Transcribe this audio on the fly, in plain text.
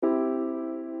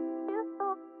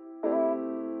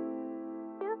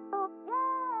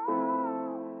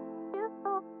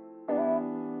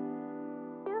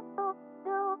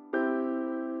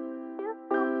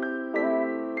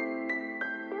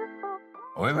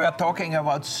We were talking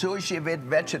about sushi with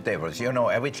vegetables. You know,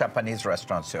 every Japanese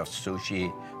restaurant serves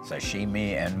sushi,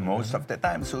 sashimi, and most of the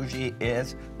time sushi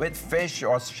is with fish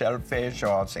or shellfish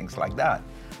or things like that.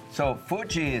 So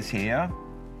Fuji is here.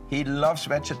 He loves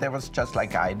vegetables just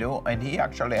like I do, and he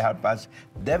actually helped us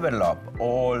develop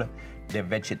all the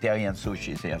vegetarian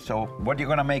sushis here. So what are you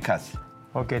gonna make us?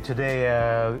 Okay,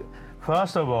 today,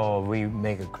 first of all, we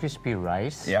make a crispy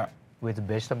rice with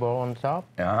vegetable on top.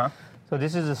 So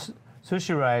this is a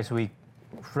sushi rice we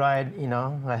fried,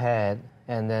 ahead,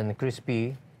 and then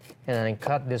crispy, and then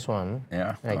cut this one,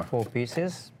 like 4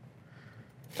 pieces,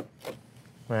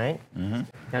 right? And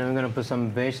we're gonna put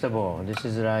some vegetable. This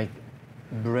is like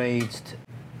braised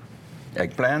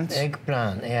eggplant.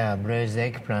 Braised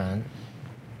eggplant.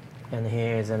 And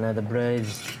here's another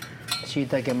braised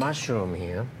shiitake mushroom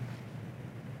here,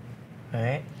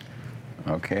 right?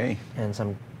 Okay.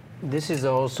 And this is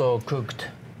also cooked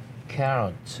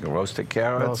carrots. Roasted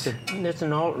carrots. It's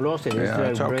not roasted,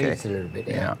 it's like braised a little bit.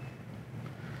 Yeah.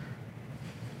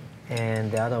 And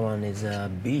the other one is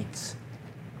beets.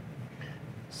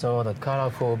 So the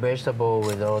colorful vegetable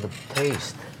with all the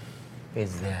taste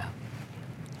is there.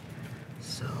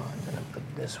 So I'm gonna put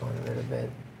this one a little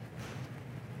bit.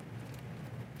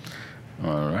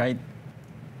 All right.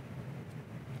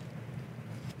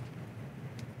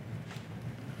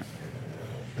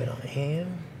 Put on here.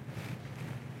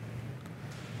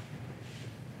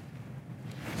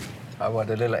 How about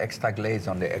a little extra glaze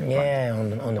on the eggplant? Yeah, on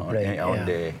the plate.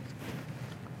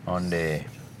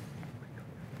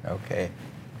 Okay.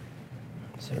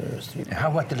 So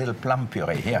how about a little plum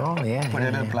puree here? Oh yeah. Put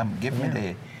a little plum. Give me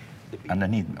the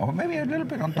underneath, or maybe a little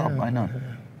bit on top. Why not?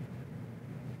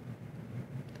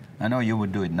 I know you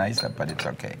would do it nicer, but it's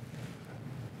okay.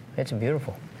 It's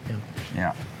beautiful.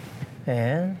 Yeah.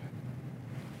 And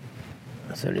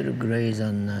it's a little glaze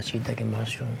on shiitake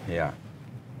mushroom. Yeah.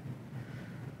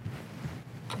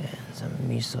 And some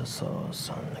miso sauce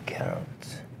on the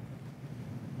carrots.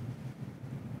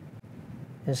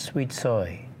 And sweet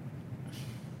soy.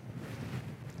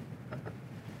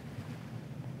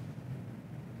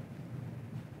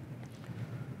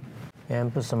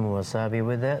 And put some wasabi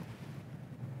with it.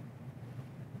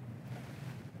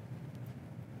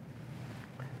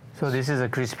 So this is a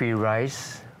crispy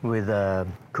rice with a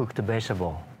cooked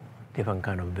vegetable, different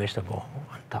kind of vegetable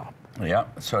on top. Yeah,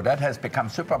 so that has become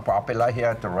super popular here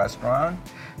at the restaurant.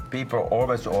 People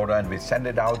always order and we send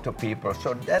it out to people.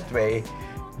 So that way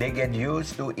they get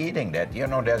used to eating that. You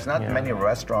know, there's not many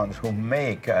restaurants who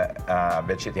make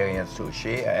vegetarian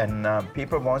sushi, and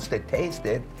people, once they taste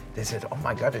it, they said, oh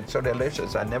my God, it's so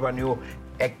delicious. I never knew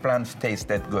eggplants taste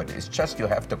that good. It's just you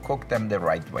have to cook them the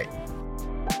right way.